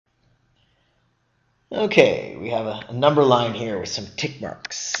Okay, we have a number line here with some tick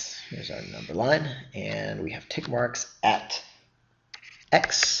marks. Here's our number line, and we have tick marks at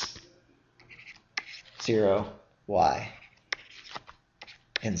x, 0, y,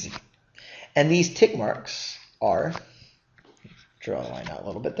 and z. And these tick marks are, draw a line out a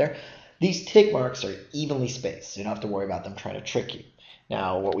little bit there, these tick marks are evenly spaced, so you don't have to worry about them trying to trick you.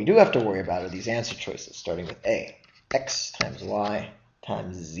 Now, what we do have to worry about are these answer choices, starting with A. X times y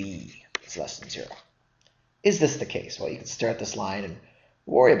times z is less than 0. Is this the case? Well, you can stare at this line and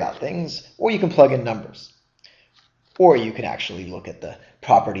worry about things, or you can plug in numbers. Or you can actually look at the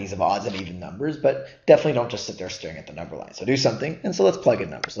properties of odds and even numbers, but definitely don't just sit there staring at the number line. So do something, and so let's plug in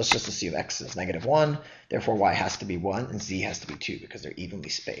numbers. Let's just assume x is -1, therefore y has to be 1, and z has to be 2, because they're evenly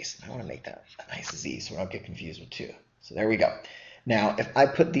spaced. I want to make that a nice z, so we don't get confused with 2. So there we go. Now, if I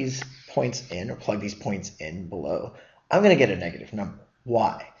put these points in, or plug these points in below, I'm going to get a negative number.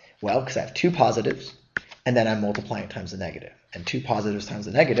 Why? Well, because I have two positives, and then I'm multiplying times a negative. And two positives times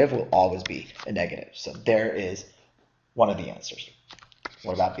a negative will always be a negative. So there is one of the answers.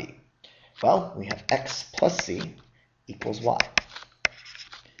 What about B? Well, we have x plus c equals y.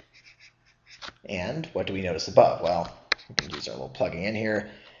 And what do we notice above? Well, we can use our little plugging in here.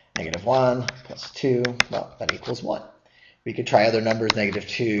 -1 plus 2, well, that equals 1. We could try other numbers,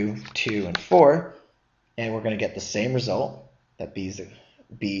 -2, 2, and 4, and we're going to get the same result, that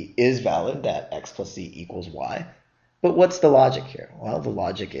B is valid, that x plus c equals y. But what's the logic here? Well, the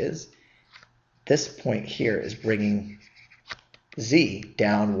logic is this point here is bringing z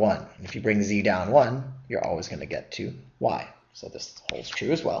down 1. If you bring z down 1, you're always going to get to y. So this holds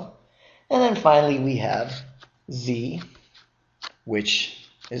true as well. And then finally we have z, which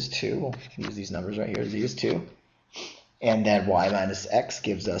is 2. We'll use these numbers right here. Z is 2. And then y minus x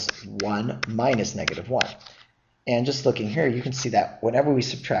gives us 1 minus -1. And just looking here, you can see that whenever we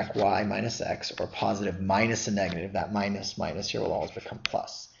subtract y minus x, or positive minus a negative, that minus here will always become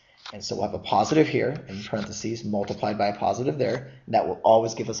plus. And so we'll have a positive here, in parentheses, multiplied by a positive there, and that will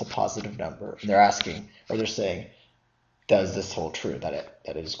always give us a positive number. And they're asking, or they're saying, does this hold true, that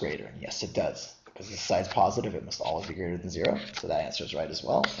it is greater? And yes, it does. Because this side's positive, it must always be greater than 0. So that answer is right as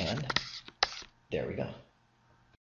well, and there we go.